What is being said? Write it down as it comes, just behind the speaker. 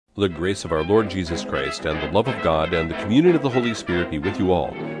The grace of our Lord Jesus Christ and the love of God and the communion of the Holy Spirit be with you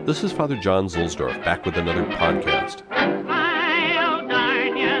all. This is Father John Zuhlsdorf, back with another podcast. Smile,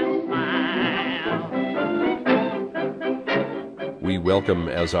 darn you, smile. We welcome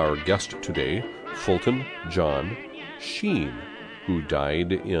as our guest today Fulton John Sheen, who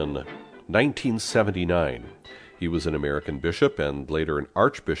died in 1979. He was an American bishop and later an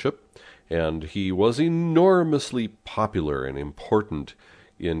archbishop, and he was enormously popular and important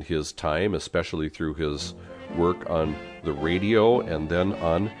in his time, especially through his work on the radio and then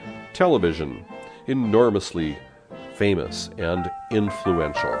on television. Enormously famous and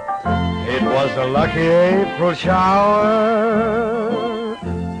influential. It was a lucky April shower.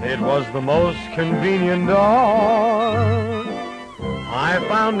 It was the most convenient dawn. I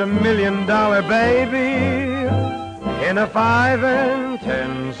found $1 million baby in a 5 and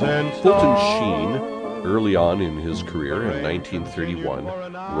 10 cent store. Fulton Sheen, early on in his career in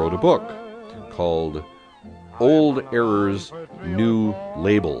 1931, wrote a book called Old Errors, New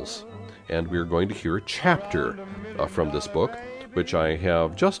Labels. And we're going to hear a chapter from this book, which I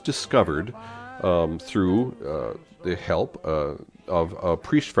have just discovered through the help of a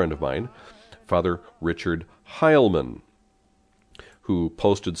priest friend of mine, Father Richard Heilman, who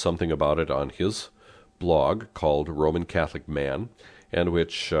posted something about it on his blog called Roman Catholic Man, and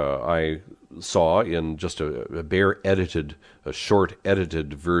which I saw in just a short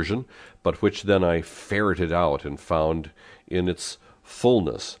edited version, but which then I ferreted out and found in its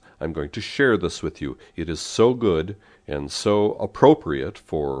fullness. I'm going to share this with you. It is so good and so appropriate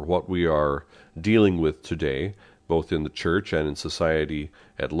for what we are dealing with today, both in the church and in society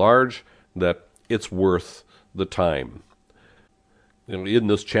at large, that it's worth the time. In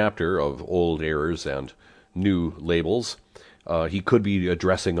this chapter of Old Errors and New Labels, he could be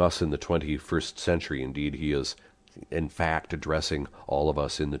addressing us in the 21st century. Indeed, he is, in fact, addressing all of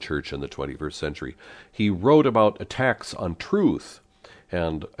us in the church in the 21st century. He wrote about attacks on truth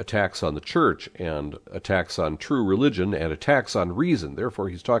and attacks on the church and attacks on true religion and attacks on reason. Therefore,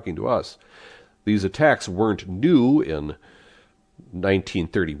 he's talking to us. These attacks weren't new in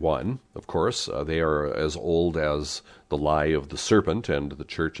 1931, of course. They are as old as the lie of the serpent, and the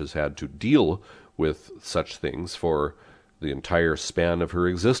church has had to deal with such things for the entire span of her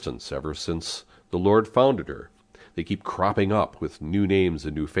existence, ever since the Lord founded her. They keep cropping up with new names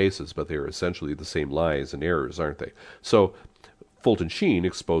and new faces, but they are essentially the same lies and errors, aren't they? So Fulton Sheen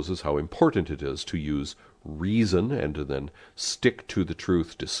exposes how important it is to use reason and to then stick to the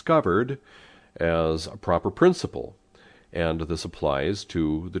truth discovered as a proper principle. And this applies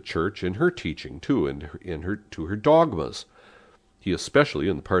to the church in her teaching, too, and to her dogmas. He especially,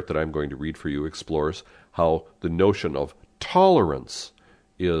 in the part that I'm going to read for you, explores how the notion of tolerance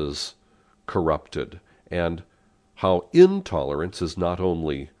is corrupted, and how intolerance is not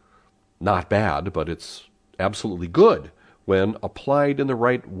only not bad, but it's absolutely good when applied in the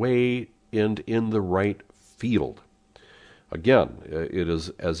right way and in the right field. Again, it is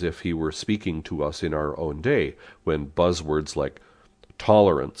as if he were speaking to us in our own day, when buzzwords like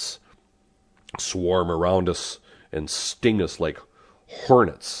tolerance swarm around us and sting us like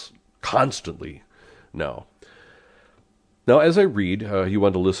hornets constantly now. Now, as I read, you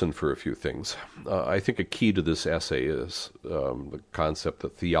want to listen for a few things. I think a key to this essay is the concept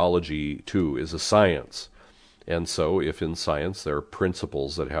that theology, too, is a science. And so, if in science there are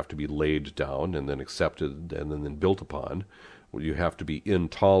principles that have to be laid down and then accepted and then built upon, well, you have to be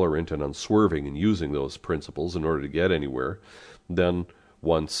intolerant and unswerving in using those principles in order to get anywhere. Then,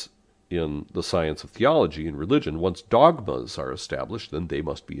 once in the science of theology and religion, once dogmas are established, then they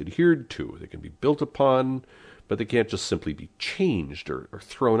must be adhered to. They can be built upon, but they can't just simply be changed or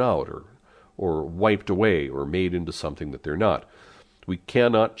thrown out or wiped away or made into something that they're not. We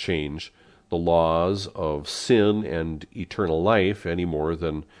cannot change the laws of sin and eternal life any more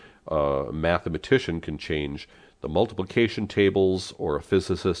than a mathematician can change the multiplication tables, or a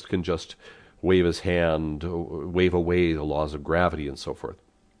physicist can just wave his hand, wave away the laws of gravity and so forth.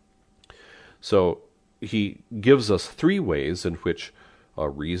 So he gives us 3 ways in which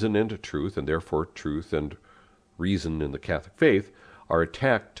reason and truth, and therefore truth and reason in the Catholic faith, are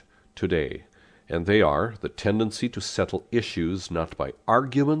attacked today. And they are the tendency to settle issues not by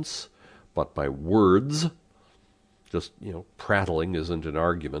arguments, but by words. Just, prattling isn't an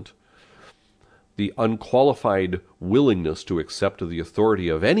argument. The unqualified willingness to accept the authority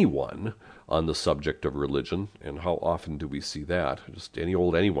of anyone on the subject of religion, and how often do we see that? Just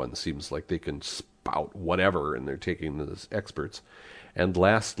anyone seems like they can spout whatever, and they're taking them as experts. And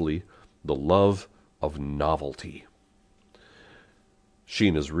lastly, the love of novelty.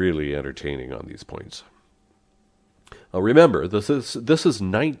 Sheen is really entertaining on these points. Remember, this is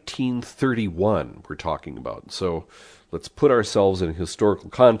 1931 we're talking about, so let's put ourselves in historical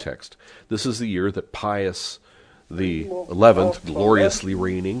context. This is the year that Pius the 11th, gloriously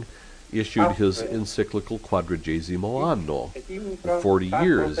reigning, issued his encyclical Quadragesimo Anno, 40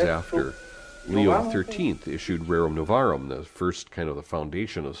 years after Leo XIII issued Rerum Novarum, the first kind of the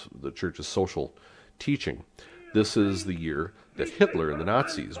foundation of the Church's social teaching. This is the year that Hitler and the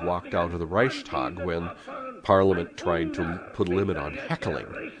Nazis walked out of the Reichstag when Parliament tried to put a limit on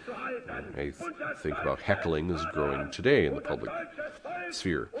heckling. I think about heckling as growing today in the public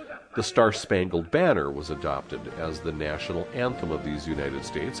sphere. The Star-Spangled Banner was adopted as the national anthem of these United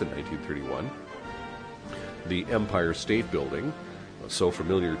States in 1931. The Empire State Building, so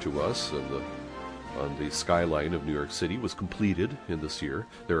familiar to us on the skyline of New York City, was completed in this year.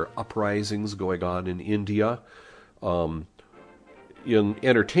 There are uprisings going on in India. In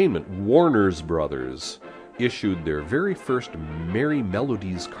entertainment, Warner's Brothers issued their very first Merry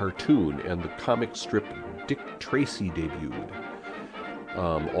Melodies cartoon, and the comic strip Dick Tracy debuted.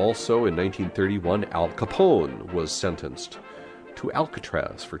 Also in 1931, Al Capone was sentenced to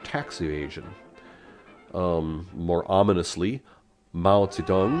Alcatraz for tax evasion. More ominously, Mao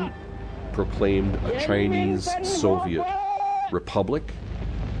Zedong proclaimed a Chinese Soviet republic.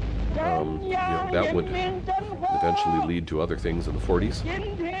 That would eventually lead to other things in the 40s.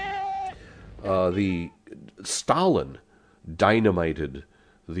 Stalin dynamited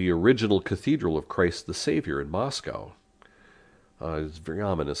the original Cathedral of Christ the Savior in Moscow. It's very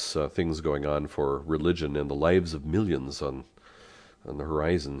ominous things going on for religion and the lives of millions on the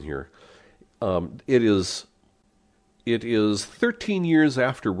horizon here. It is 13 years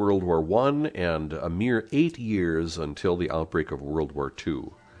after World War I and a mere 8 years until the outbreak of World War II.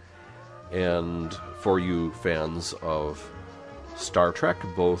 And for you fans of Star Trek,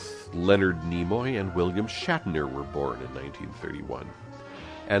 both Leonard Nimoy and William Shatner were born in 1931.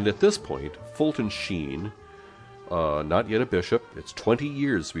 And at this point, Fulton Sheen, not yet a bishop, it's 20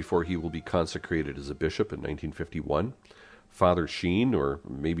 years before he will be consecrated as a bishop in 1951. Father Sheen, or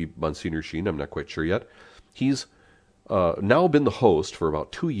maybe Monsignor Sheen, I'm not quite sure yet, he's now been the host for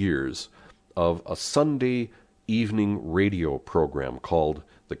about 2 years of a Sunday evening radio program called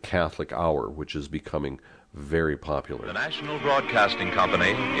The Catholic Hour, which is becoming very popular. The National Broadcasting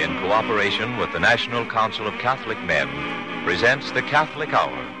Company, in cooperation with the National Council of Catholic Men, presents The Catholic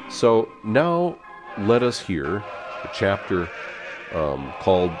Hour. So now let us hear a chapter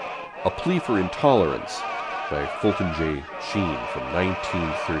called A Plea for Intolerance by Fulton J. Sheen from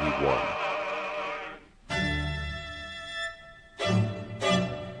 1931.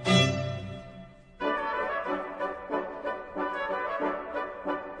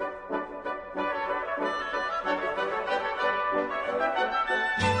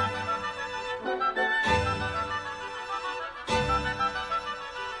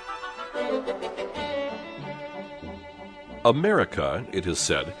 America, it is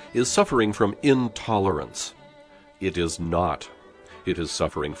said, is suffering from intolerance. It is not. It is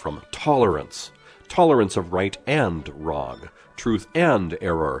suffering from tolerance. Tolerance of right and wrong, truth and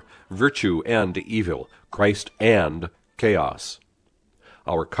error, virtue and evil, Christ and chaos.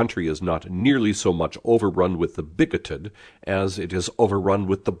 Our country is not nearly so much overrun with the bigoted as it is overrun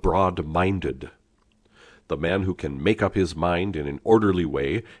with the broad-minded. The man who can make up his mind in an orderly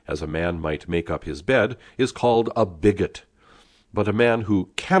way, as a man might make up his bed, is called a bigot. But a man who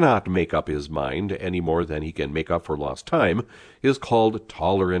cannot make up his mind any more than he can make up for lost time is called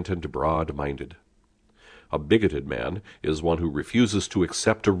tolerant and broad-minded. A bigoted man is one who refuses to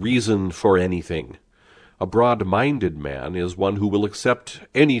accept a reason for anything. A broad-minded man is one who will accept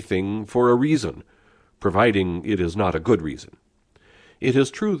anything for a reason, providing it is not a good reason. It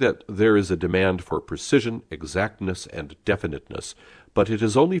is true that there is a demand for precision, exactness, and definiteness, but it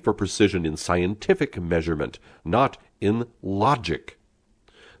is only for precision in scientific measurement, not in logic.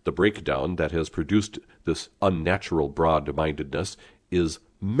 The breakdown that has produced this unnatural broad-mindedness is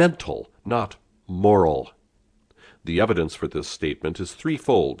mental, not moral. The evidence for this statement is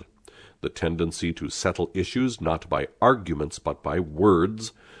threefold: the tendency to settle issues not by arguments but by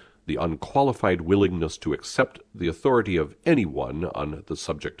words, the unqualified willingness to accept the authority of anyone on the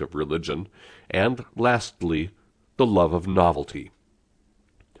subject of religion, and lastly, the love of novelty.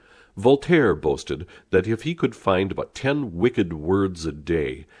 Voltaire boasted that if he could find but 10 wicked words a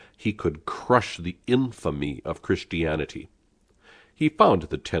day, he could crush the infamy of Christianity. He found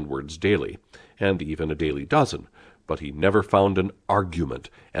the 10 words daily, and even a daily dozen, but he never found an argument,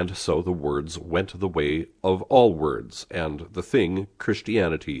 and so the words went the way of all words, and the thing,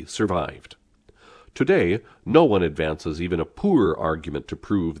 Christianity, survived. Today, no one advances even a poor argument to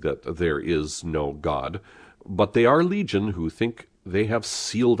prove that there is no God, But they are legion who think they have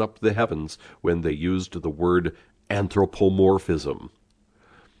sealed up the heavens when they used the word anthropomorphism.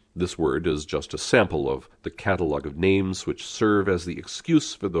 This word is just a sample of the catalog of names which serve as the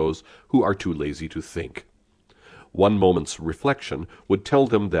excuse for those who are too lazy to think. One moment's reflection would tell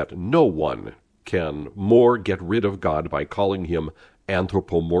them that no one can more get rid of God by calling him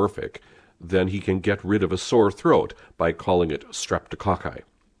anthropomorphic than he can get rid of a sore throat by calling it streptococci.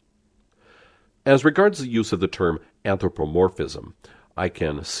 As regards the use of the term anthropomorphism, I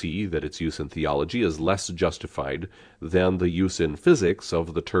can see that its use in theology is less justified than the use in physics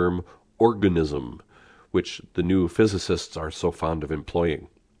of the term organism, which the new physicists are so fond of employing.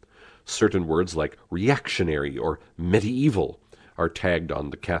 Certain words like reactionary or medieval are tagged on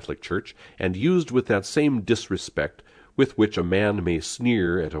the Catholic Church and used with that same disrespect with which a man may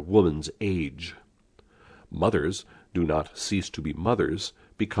sneer at a woman's age. Mothers do not cease to be mothers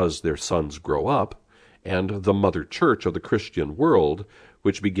because their sons grow up, and the Mother Church of the Christian world,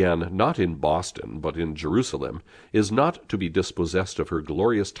 which began not in Boston but in Jerusalem, is not to be dispossessed of her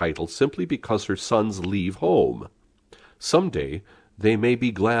glorious title simply because her sons leave home. Some day they may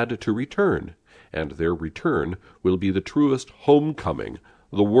be glad to return, and their return will be the truest homecoming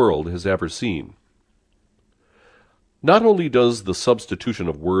the world has ever seen. Not only does the substitution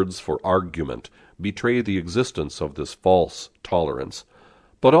of words for argument betray the existence of this false tolerance,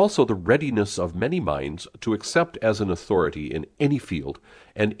 but also the readiness of many minds to accept as an authority in any field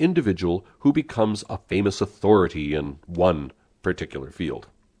an individual who becomes a famous authority in one particular field.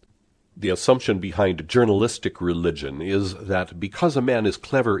 The assumption behind journalistic religion is that because a man is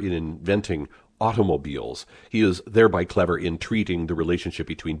clever in inventing automobiles, he is thereby clever in treating the relationship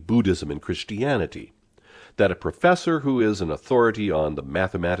between Buddhism and Christianity. That a professor who is an authority on the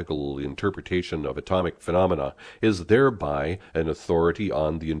mathematical interpretation of atomic phenomena is thereby an authority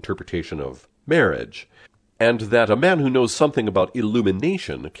on the interpretation of marriage, and that a man who knows something about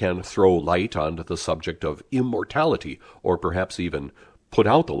illumination can throw light on the subject of immortality, or perhaps even put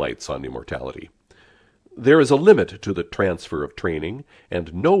out the lights on immortality. There is a limit to the transfer of training,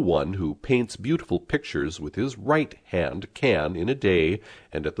 and no one who paints beautiful pictures with his right hand can, in a day,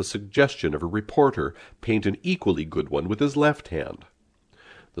 and at the suggestion of a reporter, paint an equally good one with his left hand.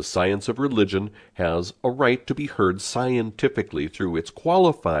 The science of religion has a right to be heard scientifically through its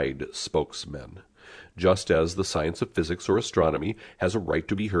qualified spokesmen, just as the science of physics or astronomy has a right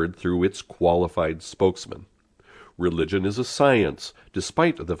to be heard through its qualified spokesmen. Religion is a science,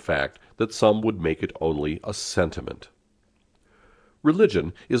 despite the fact that some would make it only a sentiment.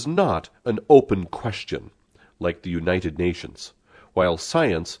 Religion is not an open question, like the United Nations, while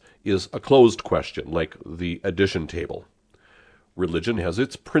science is a closed question, like the addition table. Religion has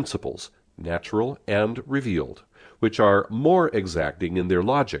its principles, natural and revealed, which are more exacting in their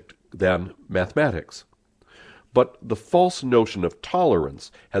logic than mathematics. But the false notion of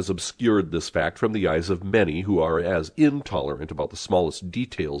tolerance has obscured this fact from the eyes of many who are as intolerant about the smallest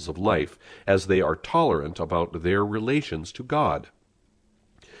details of life as they are tolerant about their relations to God.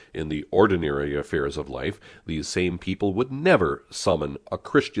 In the ordinary affairs of life, these same people would never summon a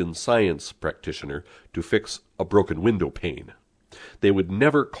Christian Science practitioner to fix a broken window pane. They would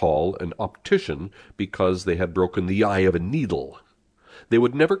never call an optician because they had broken the eye of a needle. They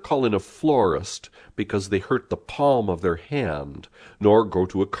would never call in a florist because they hurt the palm of their hand, nor go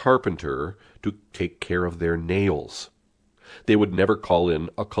to a carpenter to take care of their nails. They would never call in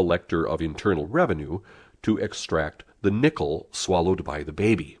a collector of internal revenue to extract the nickel swallowed by the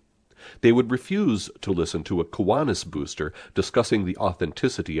baby. They would refuse to listen to a Kiwanis booster discussing the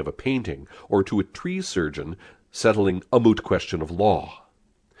authenticity of a painting, or to a tree surgeon settling a moot question of law.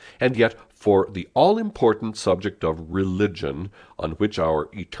 And yet, for the all-important subject of religion, on which our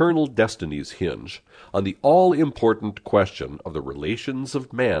eternal destinies hinge, on the all-important question of the relations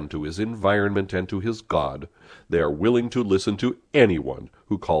of man to his environment and to his God, they are willing to listen to anyone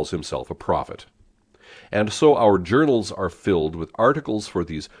who calls himself a prophet. And so our journals are filled with articles for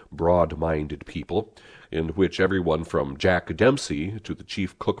these broad-minded people, in which everyone from Jack Dempsey to the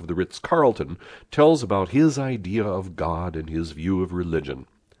chief cook of the Ritz-Carlton tells about his idea of God and his view of religion.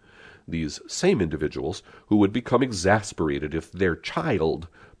 These same individuals, who would become exasperated if their child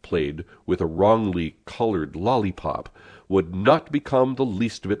played with a wrongly colored lollipop, would not become the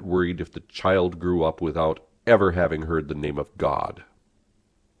least bit worried if the child grew up without ever having heard the name of God.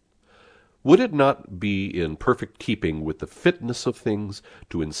 Would it not be in perfect keeping with the fitness of things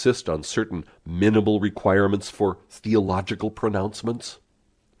to insist on certain minimal requirements for theological pronouncements?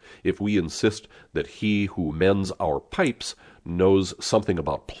 If we insist that he who mends our pipes knows something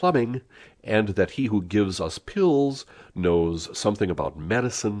about plumbing, and that he who gives us pills knows something about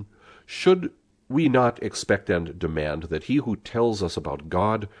medicine, should we not expect and demand that he who tells us about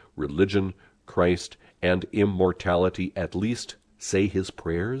God, religion, Christ, and immortality at least say his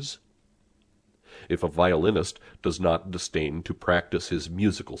prayers? If a violinist does not disdain to practice his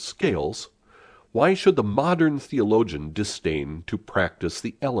musical scales, why should the modern theologian disdain to practice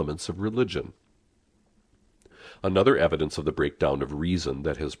the elements of religion? Another evidence of the breakdown of reason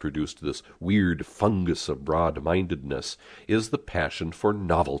that has produced this weird fungus of broad-mindedness is the passion for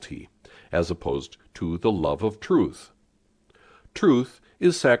novelty, as opposed to the love of truth. Truth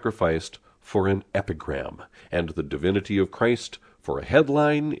is sacrificed for an epigram, and the divinity of Christ for a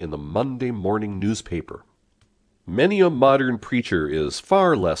headline in the Monday morning newspaper. Many a modern preacher is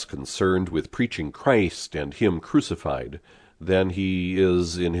far less concerned with preaching Christ and Him crucified than he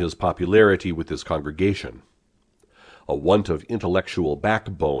is in his popularity with his congregation. A want of intellectual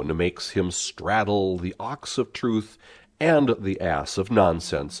backbone makes him straddle the ox of truth and the ass of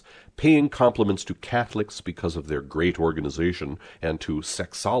nonsense, paying compliments to Catholics because of their great organization and to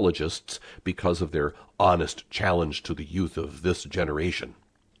sexologists because of their honest challenge to the youth of this generation.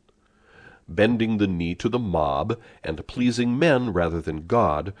 Bending the knee to the mob and pleasing men rather than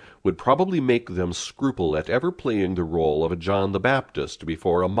God would probably make them scruple at ever playing the role of a John the Baptist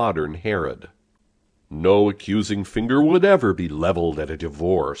before a modern Herod. No accusing finger would ever be leveled at a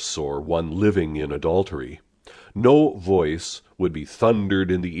divorce or one living in adultery. No voice would be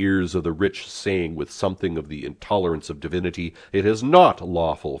thundered in the ears of the rich saying with something of the intolerance of divinity, "It is not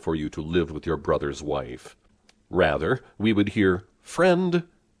lawful for you to live with your brother's wife." Rather, we would hear, "Friend,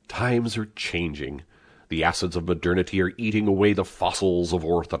 times are changing. The acids of modernity are eating away the fossils of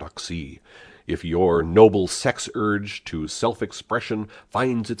orthodoxy. If your noble sex urge to self-expression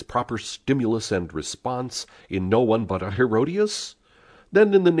finds its proper stimulus and response in no one but a Herodias,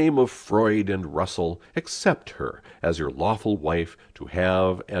 then in the name of Freud and Russell, accept her as your lawful wife to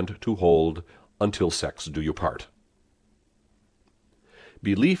have and to hold until sex do you part."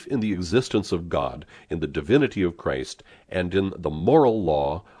 Belief in the existence of God, in the divinity of Christ, and in the moral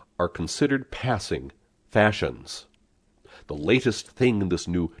law are considered passing fashions. The latest thing in this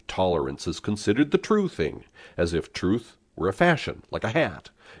new tolerance is considered the true thing, as if truth were a fashion, like a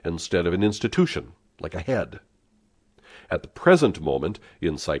hat, instead of an institution, like a head. At the present moment,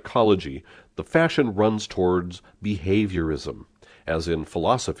 in psychology, the fashion runs towards behaviorism, as in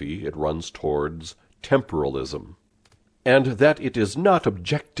philosophy it runs towards temporalism. And that it is not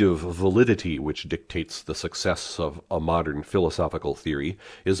objective validity which dictates the success of a modern philosophical theory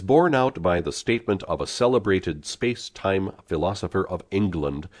is borne out by the statement of a celebrated space-time philosopher of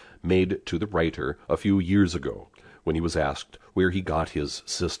England made to the writer a few years ago, when he was asked where he got his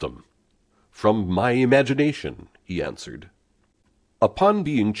system. "From my imagination," he answered. Upon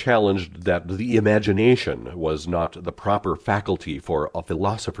being challenged that the imagination was not the proper faculty for a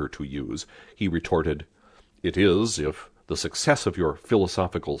philosopher to use, he retorted, "It is, if the success of your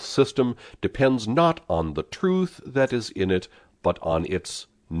philosophical system depends not on the truth that is in it, but on its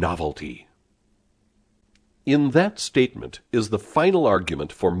novelty." In that statement is the final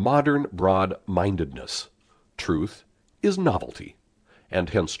argument for modern broad-mindedness. Truth is novelty, and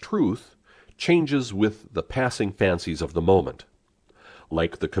hence truth changes with the passing fancies of the moment.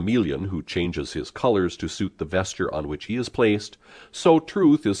 Like the chameleon who changes his colors to suit the vesture on which he is placed, so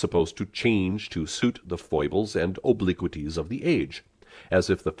truth is supposed to change to suit the foibles and obliquities of the age, as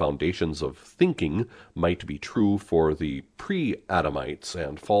if the foundations of thinking might be true for the pre-Adamites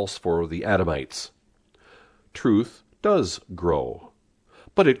and false for the Adamites. Truth does grow,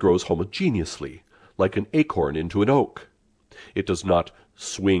 but it grows homogeneously, like an acorn into an oak. It does not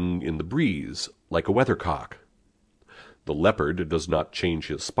swing in the breeze like a weathercock. The leopard does not change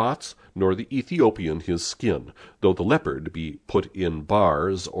his spots, nor the Ethiopian his skin, though the leopard be put in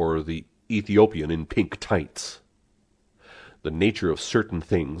bars or the Ethiopian in pink tights. The nature of certain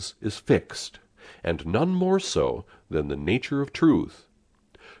things is fixed, and none more so than the nature of truth.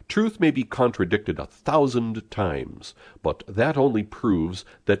 Truth may be contradicted 1,000 times, but that only proves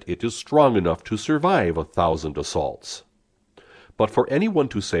that it is strong enough to survive 1,000 assaults. But for anyone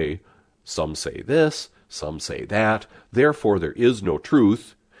to say, "Some say this, some say that, therefore there is no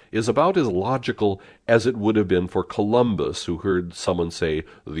truth," is about as logical as it would have been for Columbus, who heard someone say,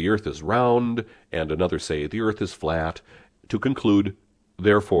 "The earth is round," and another say, "The earth is flat," to conclude,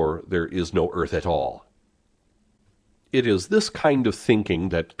 "Therefore there is no earth at all." It is this kind of thinking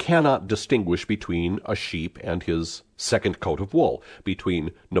that cannot distinguish between a sheep and his second coat of wool,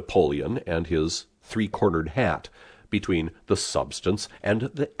 between Napoleon and his three-cornered hat, between the substance and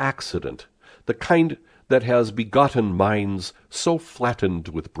the accident, the kind that has begotten minds so flattened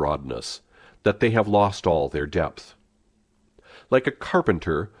with broadness that they have lost all their depth. Like a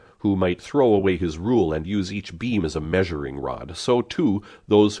carpenter who might throw away his rule and use each beam as a measuring rod, so too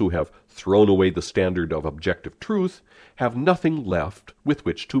those who have thrown away the standard of objective truth have nothing left with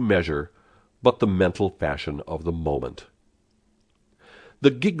which to measure but the mental fashion of the moment. The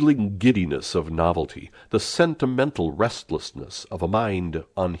giggling giddiness of novelty, the sentimental restlessness of a mind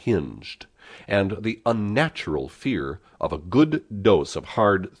unhinged, and the unnatural fear of a good dose of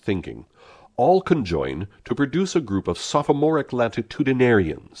hard thinking all conjoin to produce a group of sophomoric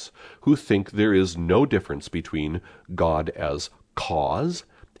latitudinarians who think there is no difference between God as cause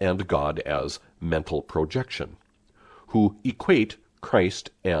and God as mental projection, who equate Christ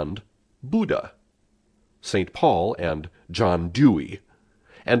and Buddha, St. Paul and John Dewey,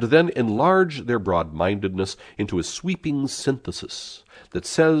 and then enlarge their broad-mindedness into a sweeping synthesis that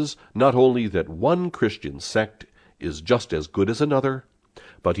says not only that one Christian sect is just as good as another,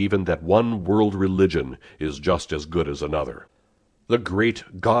 but even that one world religion is just as good as another. The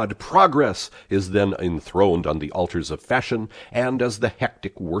great god Progress is then enthroned on the altars of fashion, and as the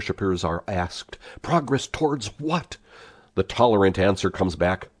hectic worshippers are asked, "Progress towards what?" the tolerant answer comes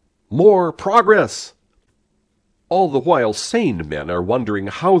back, "More progress!" All the while sane men are wondering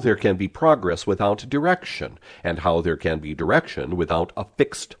how there can be progress without direction, and how there can be direction without a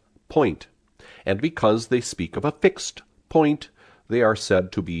fixed point. And because they speak of a fixed point, they are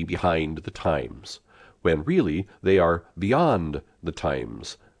said to be behind the times, when really they are beyond the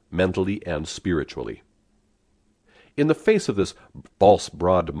times, mentally and spiritually. In the face of this false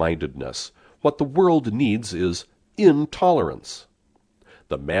broad-mindedness, what the world needs is intolerance.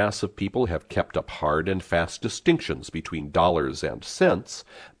 The mass of people have kept up hard and fast distinctions between dollars and cents,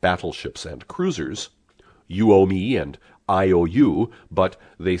 battleships and cruisers, you owe me and I owe you, but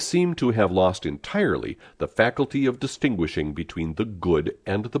they seem to have lost entirely the faculty of distinguishing between the good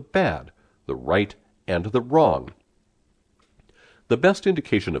and the bad, the right and the wrong. The best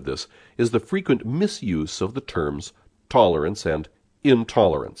indication of this is the frequent misuse of the terms tolerance and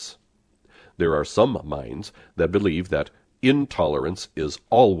intolerance. There are some minds that believe that intolerance is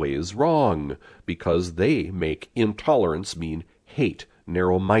always wrong, because they make intolerance mean hate,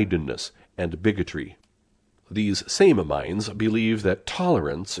 narrow-mindedness, and bigotry. These same minds believe that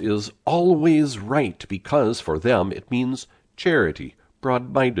tolerance is always right because for them it means charity,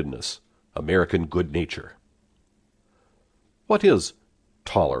 broad-mindedness, American good nature. What is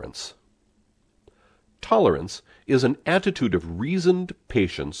tolerance? Tolerance is an attitude of reasoned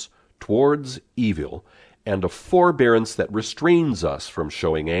patience towards evil and a forbearance that restrains us from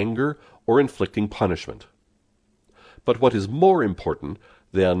showing anger or inflicting punishment. But what is more important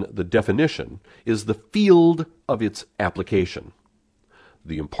than the definition is the field of its application.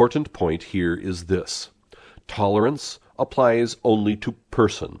 The important point here is this: tolerance applies only to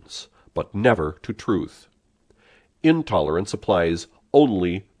persons, but never to truth. Intolerance applies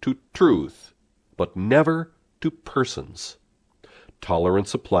only to truth, but never to persons.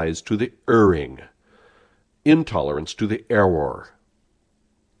 Tolerance applies to the erring, intolerance to the error.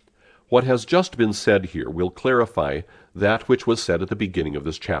 What has just been said here will clarify that which was said at the beginning of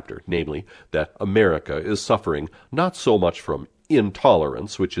this chapter, namely, that America is suffering not so much from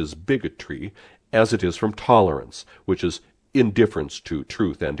intolerance, which is bigotry, as it is from tolerance, which is indifference to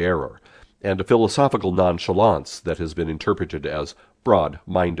truth and error, and a philosophical nonchalance that has been interpreted as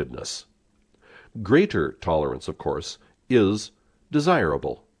broad-mindedness. Greater tolerance, of course, is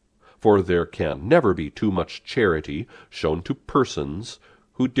desirable, for there can never be too much charity shown to persons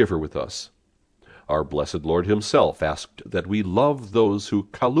who differ with us. Our blessed Lord himself asked that we love those who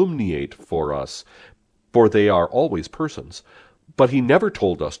calumniate for us, for they are always persons, but he never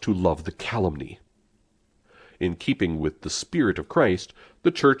told us to love the calumny. In keeping with the Spirit of Christ,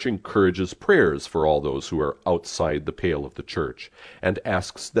 the Church encourages prayers for all those who are outside the pale of the Church, and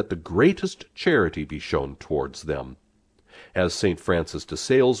asks that the greatest charity be shown towards them. As St. Francis de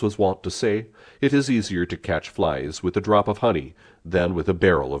Sales was wont to say, it is easier to catch flies with a drop of honey than with a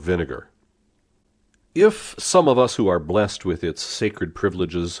barrel of vinegar. If some of us who are blessed with its sacred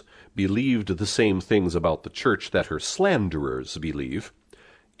privileges believed the same things about the Church that her slanderers believe,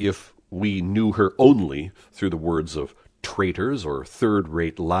 if we knew her only through the words of traitors or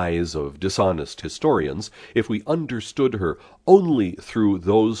third-rate lies of dishonest historians, if we understood her only through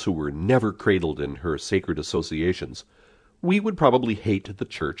those who were never cradled in her sacred associations, we would probably hate the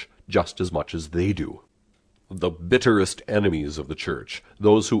Church just as much as they do. The bitterest enemies of the Church,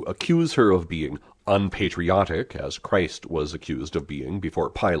 those who accuse her of being unpatriotic, as Christ was accused of being before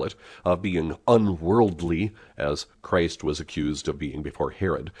Pilate, of being unworldly, as Christ was accused of being before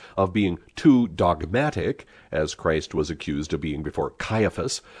Herod, of being too dogmatic, as Christ was accused of being before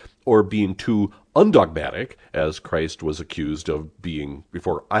Caiaphas, or being too undogmatic, as Christ was accused of being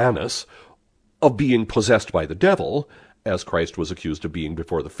before Annas, of being possessed by the devil, as Christ was accused of being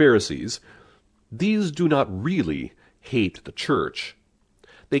before the Pharisees. These do not really hate the church.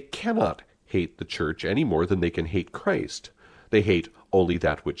 They cannot hate the church any more than they can hate Christ. They hate only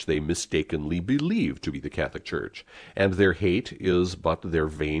that which they mistakenly believe to be the Catholic Church, and their hate is but their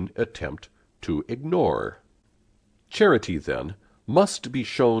vain attempt to ignore. Charity, then, must be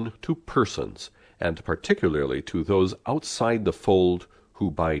shown to persons, and particularly to those outside the fold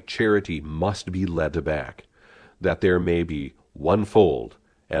who by charity must be led back, that there may be one fold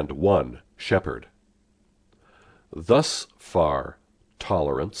and one shepherd. Thus far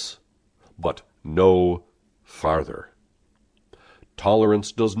tolerance, but no farther.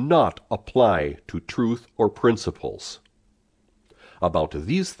 Tolerance does not apply to truth or principles. About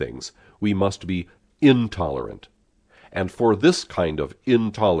these things we must be intolerant, and for this kind of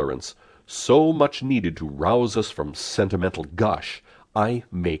intolerance, so much needed to rouse us from sentimental gush, I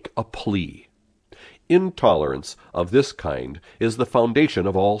make a plea. Intolerance of this kind is the foundation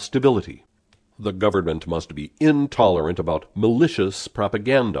of all stability. The government must be intolerant about malicious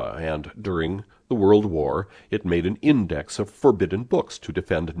propaganda, and during the World War it made an index of forbidden books to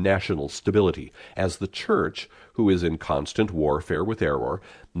defend national stability, as the Church, who is in constant warfare with error,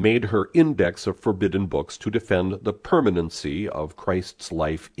 made her index of forbidden books to defend the permanency of Christ's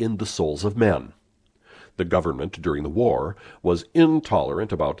life in the souls of men. The government during the war was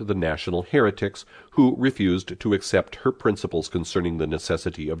intolerant about the national heretics who refused to accept her principles concerning the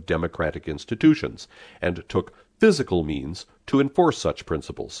necessity of democratic institutions, and took physical means to enforce such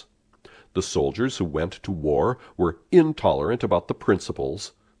principles. The soldiers who went to war were intolerant about the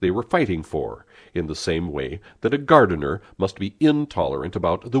principles they were fighting for, in the same way that a gardener must be intolerant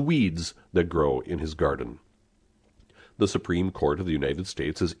about the weeds that grow in his garden. The Supreme Court of the United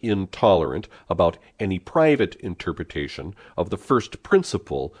States is intolerant about any private interpretation of the first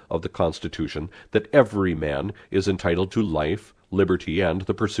principle of the Constitution, that every man is entitled to life, liberty, and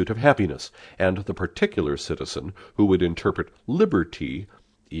the pursuit of happiness, and the particular citizen who would interpret liberty,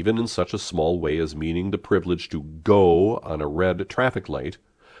 even in such a small way as meaning the privilege to go on a red traffic light,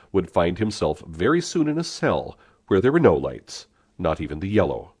 would find himself very soon in a cell where there were no lights, not even the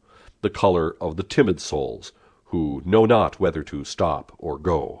yellow, the color of the timid souls, who know not whether to stop or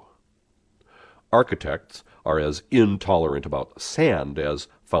go. Architects are as intolerant about sand as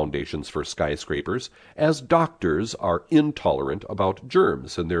foundations for skyscrapers, as doctors are intolerant about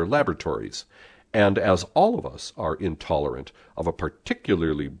germs in their laboratories, and as all of us are intolerant of a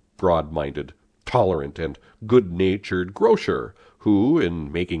particularly broad-minded, tolerant, and good-natured grocer who, in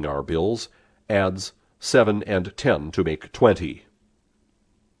making our bills, adds 7 and 10 to make 20.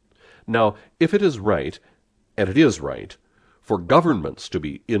 Now, if it is right, and it is right, for governments to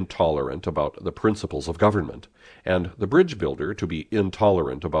be intolerant about the principles of government, and the bridge builder to be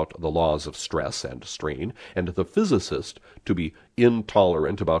intolerant about the laws of stress and strain, and the physicist to be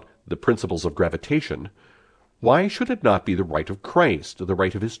intolerant about the principles of gravitation, why should it not be the right of Christ, the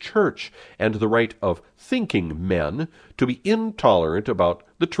right of his church, and the right of thinking men to be intolerant about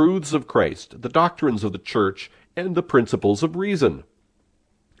the truths of Christ, the doctrines of the church, and the principles of reason?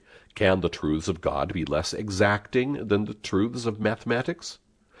 Can the truths of God be less exacting than the truths of mathematics?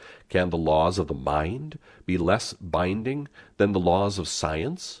 Can the laws of the mind be less binding than the laws of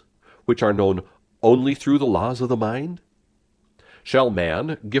science, which are known only through the laws of the mind? Shall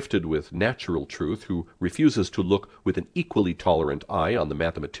man, gifted with natural truth, who refuses to look with an equally tolerant eye on the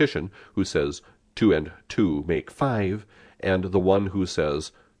mathematician who says 2 and 2 make 5, and the one who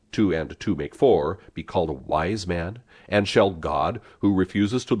says 2 and 2 make 4, be called a wise man? And shall God, who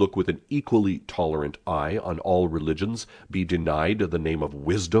refuses to look with an equally tolerant eye on all religions, be denied the name of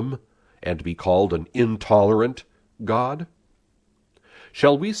wisdom, and be called an intolerant God?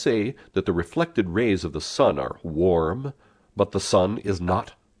 Shall we say that the reflected rays of the sun are warm, but the sun is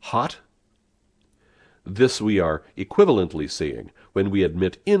not hot? This we are equivalently saying when we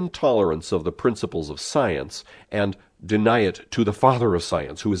admit intolerance of the principles of science and deny it to the Father of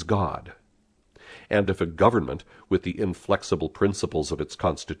science, who is God. And if a government, with the inflexible principles of its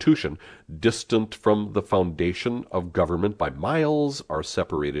constitution, distant from the foundation of government by miles, are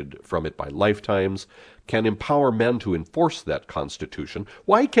separated from it by lifetimes, can empower men to enforce that constitution,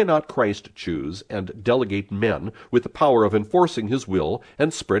 why cannot Christ choose and delegate men with the power of enforcing his will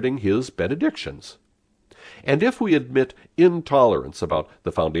and spreading his benedictions? And if we admit intolerance about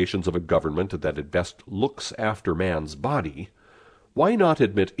the foundations of a government that at best looks after man's body, why not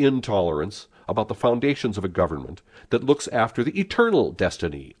admit intolerance about the foundations of a government that looks after the eternal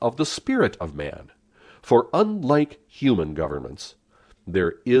destiny of the spirit of man? For unlike human governments,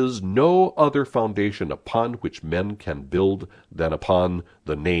 there is no other foundation upon which men can build than upon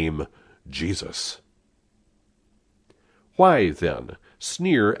the name Jesus. Why, then,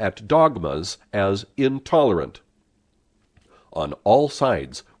 sneer at dogmas as intolerant? On all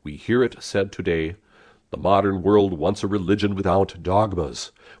sides we hear it said today, the modern world wants a religion without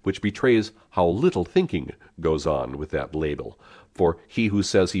dogmas, which betrays how little thinking goes on with that label. For he who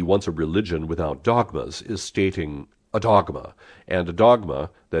says he wants a religion without dogmas is stating a dogma, and a dogma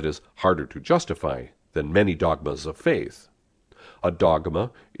that is harder to justify than many dogmas of faith. A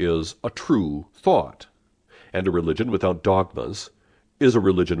dogma is a true thought, and a religion without dogmas is a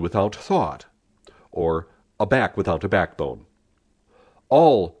religion without thought, or a back without a backbone.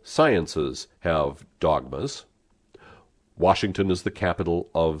 All sciences have dogmas. Washington is the capital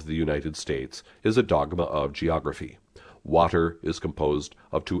of the United States is a dogma of geography. Water is composed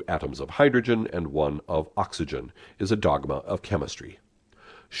of 2 atoms of hydrogen and 1 of oxygen is a dogma of chemistry.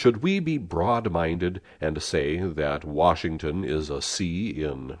 Should we be broad-minded and say that Washington is a sea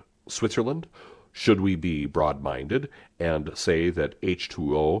in Switzerland? Should we be broad-minded and say that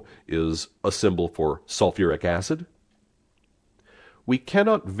H2O is a symbol for sulfuric acid? We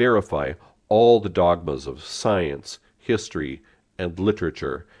cannot verify all the dogmas of science, history, and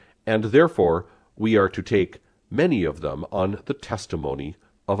literature, and therefore we are to take many of them on the testimony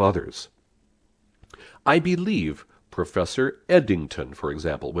of others. I believe Professor Eddington, for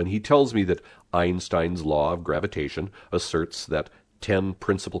example, when he tells me that Einstein's law of gravitation asserts that 10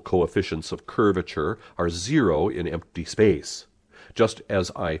 principal coefficients of curvature are 0 in empty space, just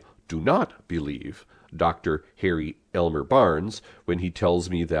as I do not believe Dr. Harry Elmer Barnes when he tells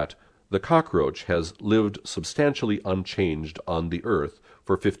me that the cockroach has lived substantially unchanged on the earth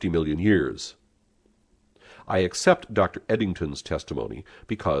for 50 million years. I accept Dr. Eddington's testimony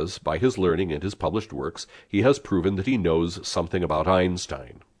because, by his learning and his published works, he has proven that he knows something about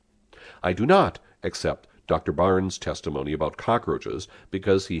Einstein. I do not accept Dr. Barnes' testimony about cockroaches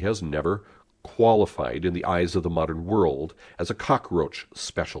because he has never qualified in the eyes of the modern world as a cockroach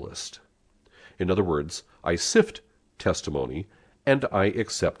specialist. In other words, I sift testimony and I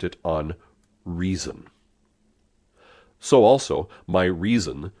accept it on reason. So also, my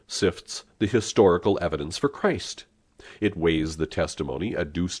reason sifts the historical evidence for Christ. It weighs the testimony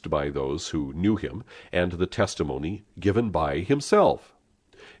adduced by those who knew him and the testimony given by himself.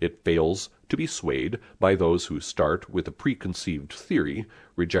 It fails to be swayed by those who start with a preconceived theory,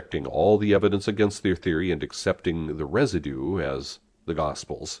 rejecting all the evidence against their theory and accepting the residue as the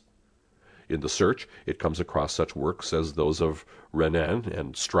Gospels. In the search, it comes across such works as those of Renan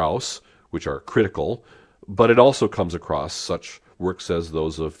and Strauss, which are critical, but it also comes across such works as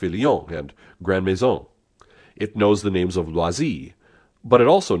those of Filion and Grand Maison. It knows the names of Loisy, but it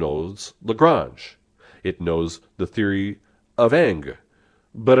also knows Lagrange. It knows the theory of Ingres,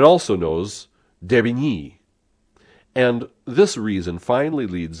 but it also knows D'Herbigny. And this reason finally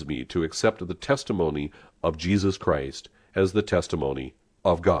leads me to accept the testimony of Jesus Christ as the testimony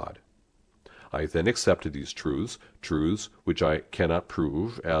of God. I then accept these truths which I cannot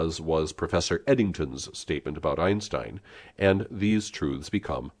prove, as was Professor Eddington's statement about Einstein, and these truths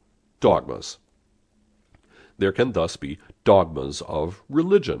become dogmas. There can thus be dogmas of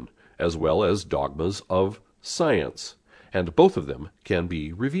religion, as well as dogmas of science, and both of them can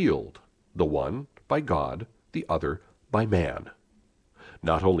be revealed, the one by God, the other by man.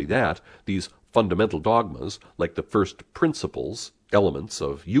 Not only that, these fundamental dogmas, like the first principles, elements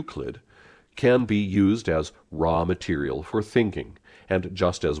of Euclid, can be used as raw material for thinking, and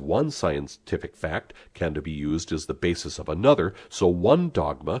just as one scientific fact can be used as the basis of another, so one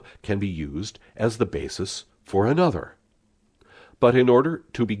dogma can be used as the basis for another. But in order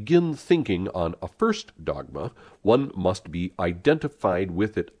to begin thinking on a first dogma, one must be identified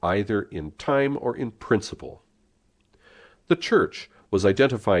with it either in time or in principle. The Church was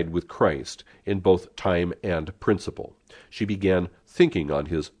identified with Christ in both time and principle. She began thinking on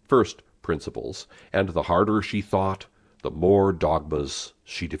his first principles, and the harder she thought, the more dogmas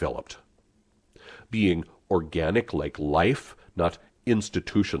she developed. Being organic like life, not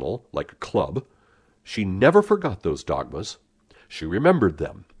institutional like a club, she never forgot those dogmas. She remembered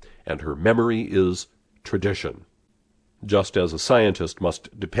them, and her memory is tradition. Just as a scientist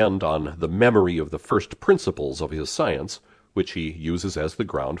must depend on the memory of the first principles of his science, which he uses as the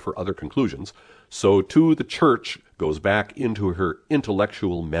ground for other conclusions, so too the Church goes back into her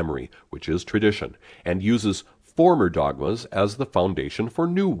intellectual memory, which is tradition, and uses former dogmas as the foundation for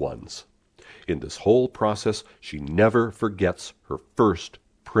new ones. In this whole process, she never forgets her first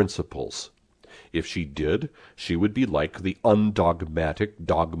principles. If she did, she would be like the undogmatic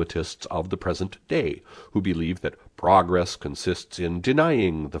dogmatists of the present day, who believe that progress consists in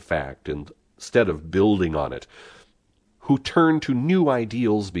denying the fact instead of building on it, who turn to new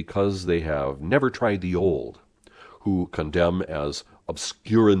ideals because they have never tried the old, who condemn as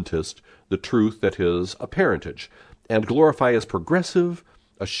obscurantist the truth that is a parentage, and glorify as progressive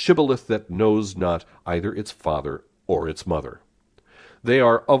a shibboleth that knows not either its father or its mother. They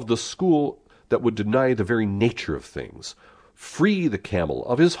are of the school that would deny the very nature of things, free the camel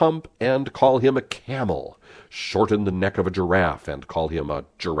of his hump and call him a camel, shorten the neck of a giraffe and call him a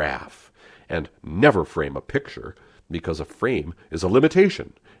giraffe, and never frame a picture, because a frame is a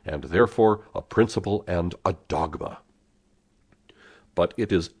limitation, and therefore a principle and a dogma. But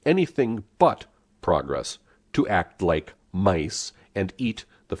it is anything but progress to act like mice and eat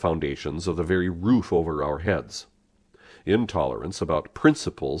the foundations of the very roof over our heads. Intolerance about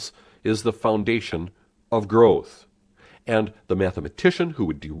principles is the foundation of growth, and the mathematician who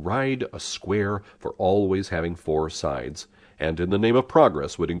would deride a square for always having four sides, and in the name of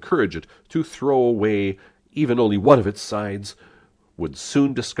progress would encourage it to throw away even only one of its sides, would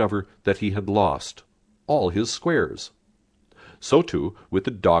soon discover that he had lost all his squares. So too with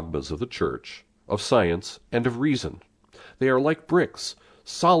the dogmas of the Church, of science, and of reason. They are like bricks,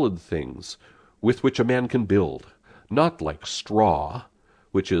 solid things with which a man can build, not like straw,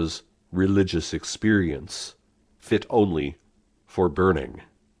 which is religious experience, fit only for burning.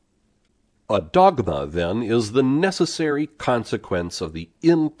 A dogma, then, is the necessary consequence of the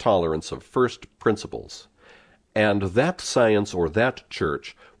intolerance of first principles, and that science or that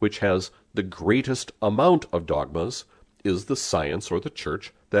church which has the greatest amount of dogmas is the science or the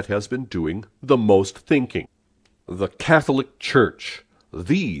church that has been doing the most thinking. The Catholic Church,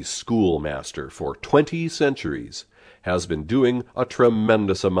 the schoolmaster for 20 centuries, has been doing a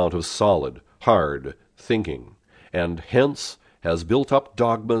tremendous amount of solid, hard thinking, and hence has built up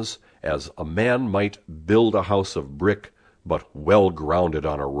dogmas as a man might build a house of brick, but well grounded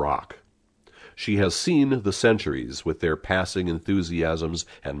on a rock. She has seen the centuries, with their passing enthusiasms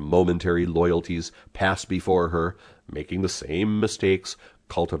and momentary loyalties, pass before her, making the same mistakes,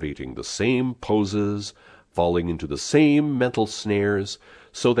 cultivating the same poses, falling into the same mental snares,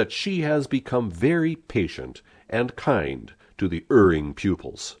 so that she has become very patient and kind to the erring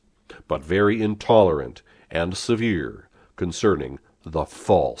pupils, but very intolerant and severe concerning the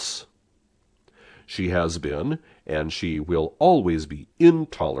false. She has been, and she will always be,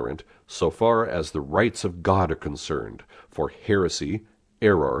 intolerant so far as the rights of God are concerned, for heresy,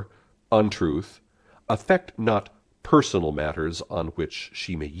 error, untruth affect not personal matters on which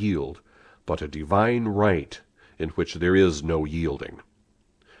she may yield, but a divine right in which there is no yielding.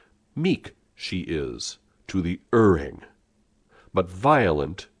 Meek she is to the erring, but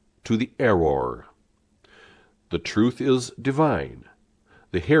violent to the error. The truth is divine,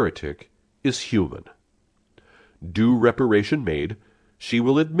 the heretic is human. Due reparation made, she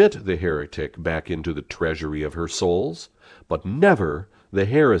will admit the heretic back into the treasury of her souls, but never the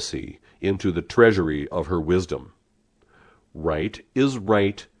heresy into the treasury of her wisdom. Right is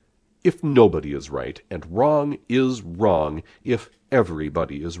right if nobody is right, and wrong is wrong if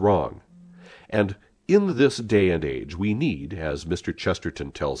everybody is wrong. And in this day and age we need, as Mr.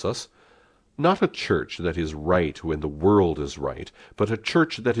 Chesterton tells us, not a church that is right when the world is right, but a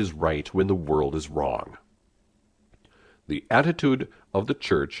church that is right when the world is wrong. The attitude of the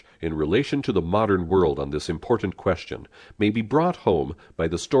church in relation to the modern world on this important question may be brought home by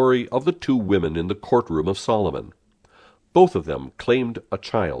the story of the two women in the courtroom of Solomon. Both of them claimed a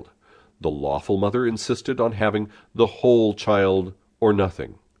child. The lawful mother insisted on having the whole child or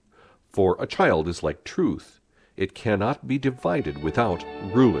nothing. For a child is like truth. It cannot be divided without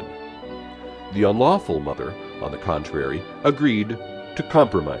ruin. The unlawful mother, on the contrary, agreed to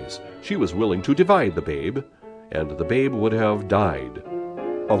compromise. She was willing to divide the babe, and the babe would have died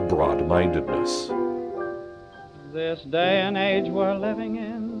of broad-mindedness. This day and age we're living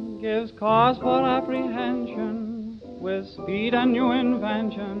in gives cause for apprehension, with speed and new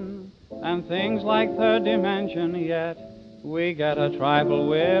invention, and things like third dimension, yet we get a trifle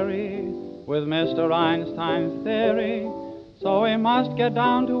weary with Mr. Einstein's theory, so we must get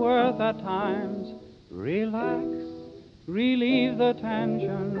down to earth at times, relax, relieve the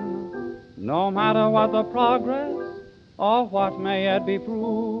tension, no matter what the progress or what may yet be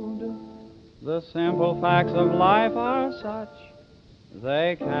proved. The simple facts of life are such,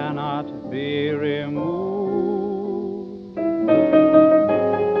 they cannot be removed.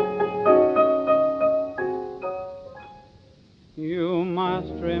 You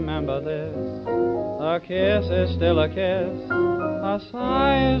must remember this, a kiss is still a kiss, a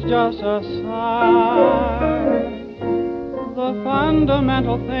sigh is just a sigh. The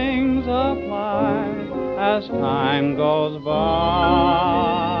fundamental things apply as time goes by.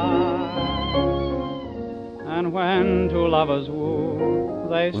 And when two lovers woo,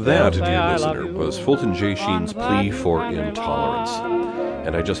 they still That, say, dear I love listener, you. was Fulton J. Sheen's On that plea for you can intolerance. rely.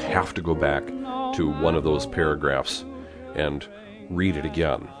 And I just have to go back to one of those paragraphs and read it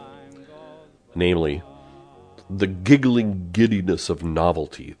again. Namely, the giggling giddiness of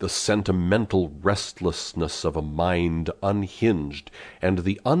novelty, the sentimental restlessness of a mind unhinged, and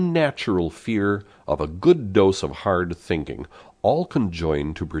the unnatural fear of a good dose of hard thinking all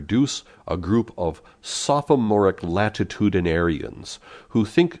conjoin to produce a group of sophomoric latitudinarians who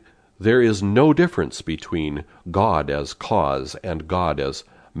think there is no difference between God as cause and God as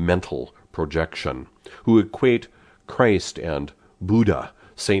mental projection, who equate Christ and Buddha,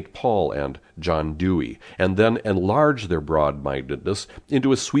 St. Paul and John Dewey, and then enlarge their broad-mindedness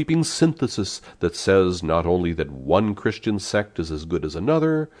into a sweeping synthesis that says not only that one Christian sect is as good as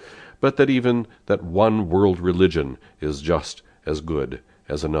another, but that even that one world religion is just as good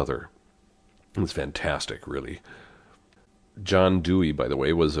as another. It's fantastic, really. John Dewey, by the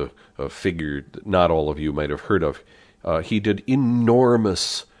way, was a figure that not all of you might have heard of. He did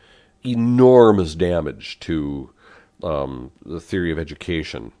enormous damage to the theory of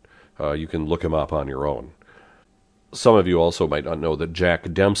education. You can look him up on your own. Some of you also might not know that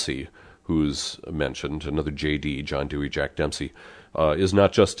Jack Dempsey, who's mentioned, another J.D., John Dewey, Jack Dempsey, is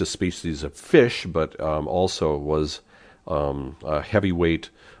not just a species of fish, but also was a heavyweight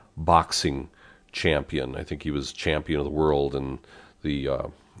boxing champion. I think he was champion of the world in the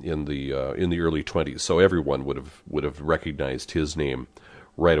early 20s. So everyone would have recognized his name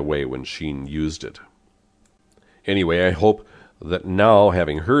right away when Sheen used it. Anyway, I hope that now,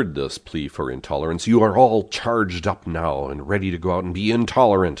 having heard this plea for intolerance, you are all charged up now and ready to go out and be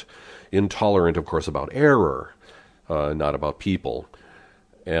intolerant. Intolerant, of course, about error, not about people.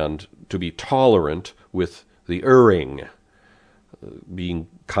 And to be tolerant with the erring, being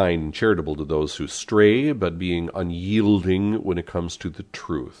kind and charitable to those who stray, but being unyielding when it comes to the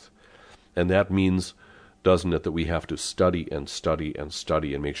truth. And that means, doesn't it, that we have to study and study and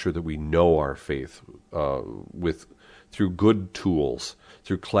study and make sure that we know our faith through good tools,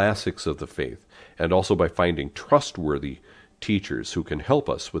 through classics of the faith, and also by finding trustworthy teachers who can help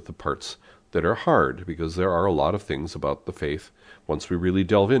us with the parts that are hard, because there are a lot of things about the faith, once we really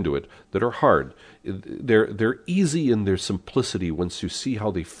delve into it, that are hard. They're easy in their simplicity once you see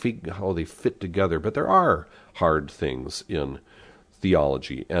how they fit together, but there are hard things in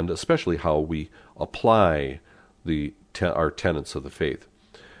theology, and especially how we apply our tenets of the faith.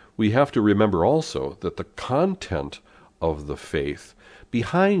 We have to remember also that the content of the faith,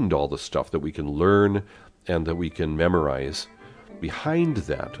 behind all the stuff that we can learn and that we can memorize, behind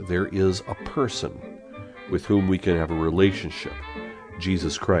that there is a person with whom we can have a relationship,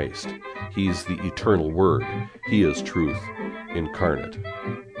 Jesus Christ. He's the eternal Word. He is truth incarnate.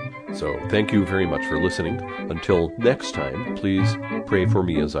 So thank you very much for listening. Until next time, please pray for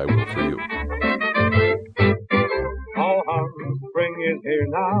me as I will for you. Oh, hum, spring is here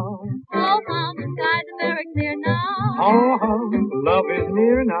now. Oh, hum, the skies are very clear now. Oh, hum, love is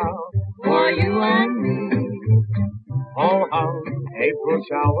near now. For you and me. Oh, hum, April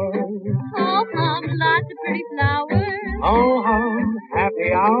showers. Oh, hum, lots of pretty flowers. Oh, hum,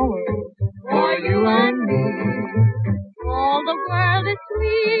 happy hours. For you and me. All the world is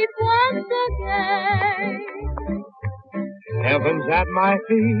sweet once again. Heaven's at my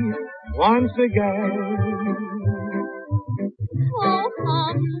feet once again. Oh,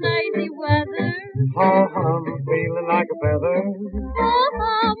 hum, lazy weather. Oh, hum, feeling like a feather. Oh,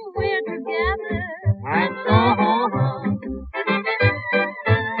 hum, we're together. And so